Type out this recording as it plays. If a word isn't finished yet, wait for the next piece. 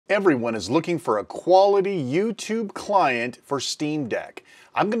Everyone is looking for a quality YouTube client for Steam Deck.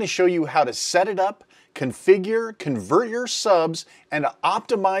 I'm going to show you how to set it up, configure, convert your subs, and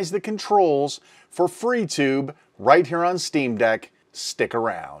optimize the controls for Freetube right here on Steam Deck. Stick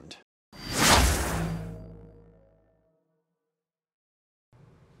around.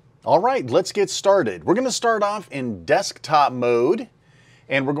 All right, let's get started. We're going to start off in desktop mode,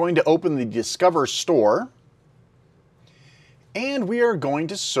 and we're going to open the Discover Store. And we are going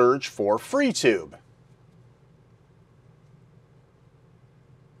to search for Freetube.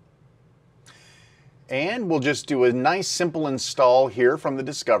 And we'll just do a nice simple install here from the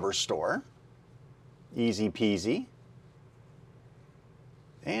Discover Store. Easy peasy.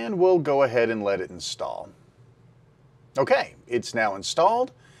 And we'll go ahead and let it install. Okay, it's now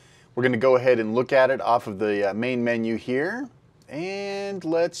installed. We're going to go ahead and look at it off of the main menu here. And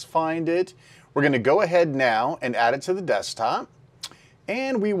let's find it. We're going to go ahead now and add it to the desktop,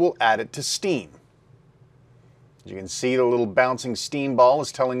 and we will add it to Steam. As you can see, the little bouncing Steam ball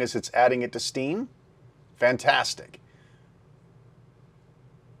is telling us it's adding it to Steam. Fantastic.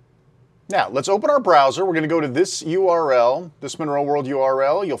 Now, let's open our browser. We're going to go to this URL, this Monroe World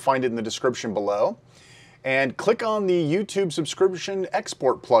URL. You'll find it in the description below. And click on the YouTube subscription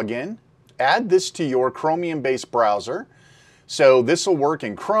export plugin. Add this to your Chromium-based browser. So this will work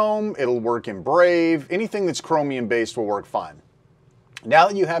in Chrome, it'll work in Brave, anything that's Chromium based will work fine. Now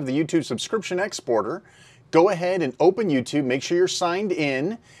that you have the YouTube subscription exporter, go ahead and open YouTube, make sure you're signed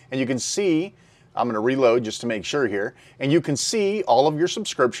in, and you can see, I'm going to reload just to make sure here, and you can see all of your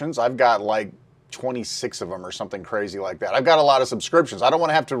subscriptions. I've got like 26 of them or something crazy like that. I've got a lot of subscriptions. I don't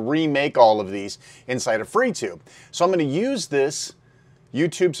want to have to remake all of these inside of Freetube. So I'm going to use this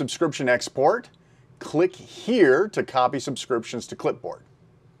YouTube subscription export. Click here to copy subscriptions to Clipboard.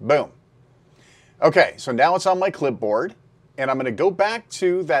 Boom. Okay, so now it's on my Clipboard, and I'm going to go back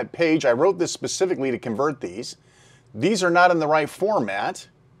to that page. I wrote this specifically to convert these. These are not in the right format,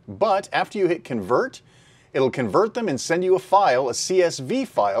 but after you hit convert, it'll convert them and send you a file, a CSV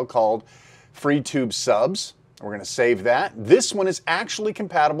file called Freetube subs. We're going to save that. This one is actually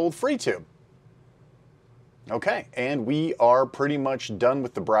compatible with Freetube. Okay, and we are pretty much done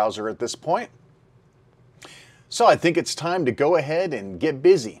with the browser at this point. So I think it's time to go ahead and get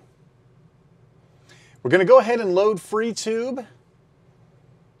busy. We're going to go ahead and load Freetube.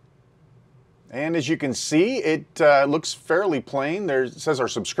 And as you can see, it looks fairly plain. It says our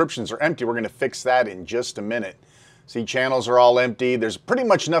subscriptions are empty. We're going to fix that in just a minute. See, channels are all empty. There's pretty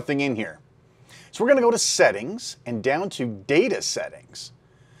much nothing in here. So we're going to go to Settings and down to Data Settings.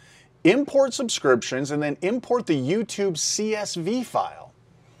 Import subscriptions and then import the YouTube CSV file.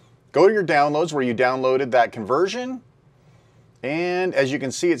 Go to your downloads where you downloaded that conversion. And as you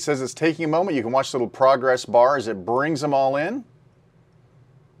can see, it says it's taking a moment. You can watch the little progress bar as it brings them all in.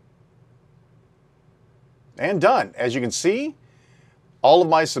 And done. As you can see, all of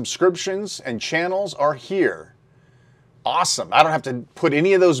my subscriptions and channels are here. Awesome. I don't have to put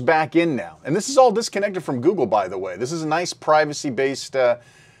any of those back in now. And this is all disconnected from Google, by the way. This is a nice privacy-based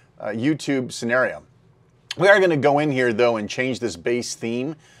YouTube scenario. We are going to go in here, though, and change this base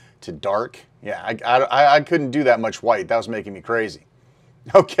theme to dark. Yeah, I couldn't do that much white. That was making me crazy.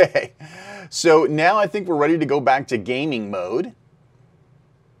 Okay, so now I think we're ready to go back to gaming mode.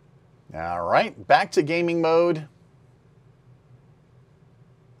 All right, back to gaming mode.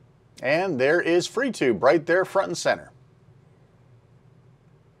 And there is Freetube right there, front and center.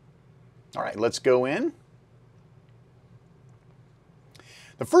 All right, let's go in.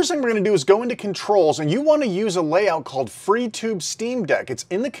 The first thing we're going to do is go into controls, and you want to use a layout called Freetube Steam Deck. It's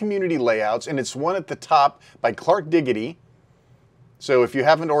in the community layouts, and it's one at the top by Clark Diggity. So if you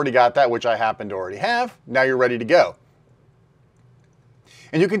haven't already got that, which I happen to already have, now you're ready to go.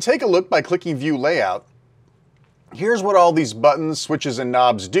 And you can take a look by clicking View Layout. Here's what all these buttons, switches, and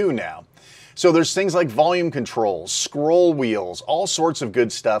knobs do now. So there's things like volume controls, scroll wheels, all sorts of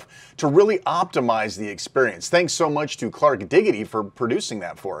good stuff to really optimize the experience. Thanks so much to Clark Diggity for producing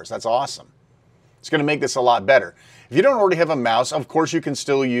that for us. That's awesome. It's going to make this a lot better. If you don't already have a mouse, of course you can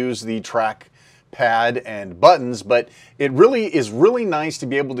still use the track pad and buttons, but it really is really nice to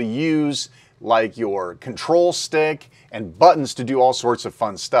be able to use like your control stick and buttons to do all sorts of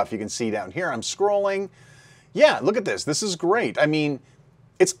fun stuff. You can see down here I'm scrolling. Yeah, look at this. This is great. I mean,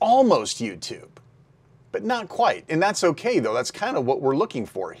 it's almost YouTube, but not quite. And that's okay, though. That's kind of what we're looking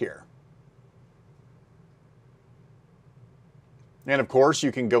for here. And of course,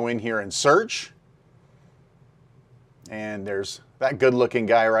 you can go in here and search. And there's that good-looking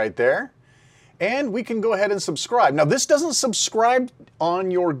guy right there. And we can go ahead and subscribe. Now, this doesn't subscribe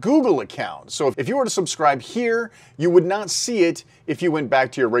on your Google account. So if you were to subscribe here, you would not see it if you went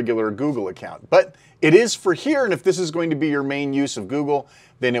back to your regular Google account. But it is for here, and if this is going to be your main use of Google,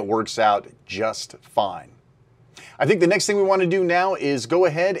 then it works out just fine. I think the next thing we want to do now is go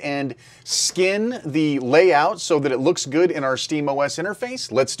ahead and skin the layout so that it looks good in our SteamOS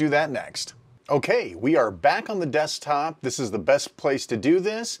interface. Let's do that next. Okay, we are back on the desktop. This is the best place to do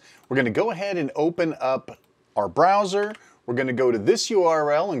this. We're going to go ahead and open up our browser. We're going to go to this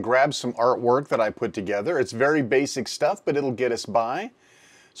URL and grab some artwork that I put together. It's very basic stuff, but it'll get us by.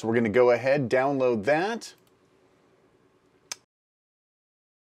 So we're going to go ahead, download that.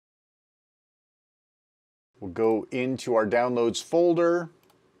 We'll go into our downloads folder.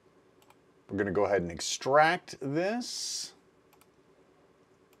 We're going to go ahead and extract this.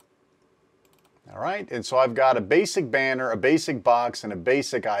 All right, and so I've got a basic banner, a basic box, and a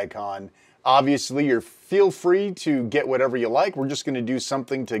basic icon. Obviously, you feel free to get whatever you like. We're just going to do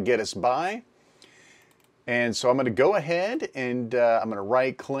something to get us by. And so I'm going to go ahead and I'm going to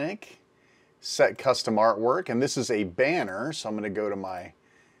right-click, set custom artwork, and this is a banner. So I'm going to go to my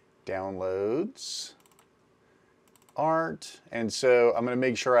downloads, art, and so I'm going to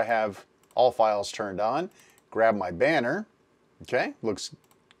make sure I have all files turned on. Grab my banner. Okay, looks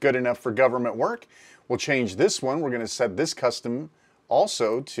good enough for government work. We'll change this one. We're going to set this custom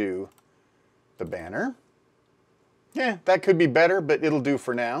also to the banner. Yeah, that could be better, but it'll do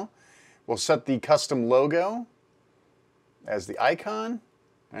for now. We'll set the custom logo as the icon.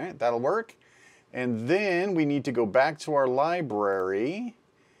 All right, that'll work. And then we need to go back to our library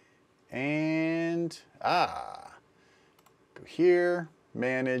and go here,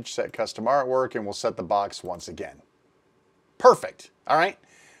 manage, set custom artwork, and we'll set the box once again. Perfect. All right.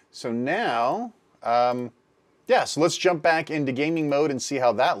 So now, yeah, so let's jump back into gaming mode and see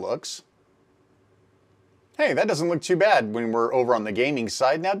how that looks. Hey, that doesn't look too bad when we're over on the gaming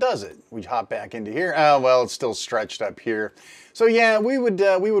side, now does it? We hop back into here. Oh, well, it's still stretched up here. So yeah, we would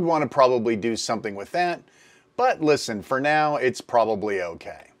want to probably do something with that. But listen, for now, it's probably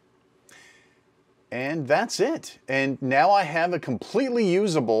okay. And that's it. And now I have a completely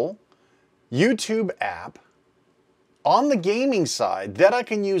usable YouTube app on the gaming side that I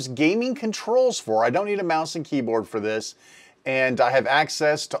can use gaming controls for. I don't need a mouse and keyboard for this. And I have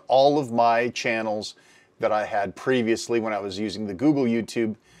access to all of my channels that I had previously when I was using the Google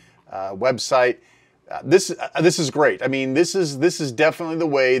YouTube website. This is great. I mean, this is definitely the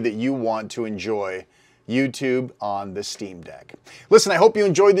way that you want to enjoy YouTube on the Steam Deck. Listen, I hope you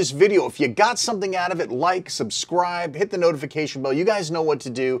enjoyed this video. If you got something out of it, like, subscribe, hit the notification bell. You guys know what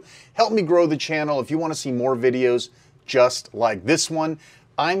to do. Help me grow the channel if you want to see more videos just like this one.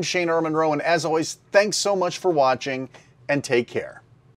 I'm Shane R. Monroe, and as always, thanks so much for watching, and take care.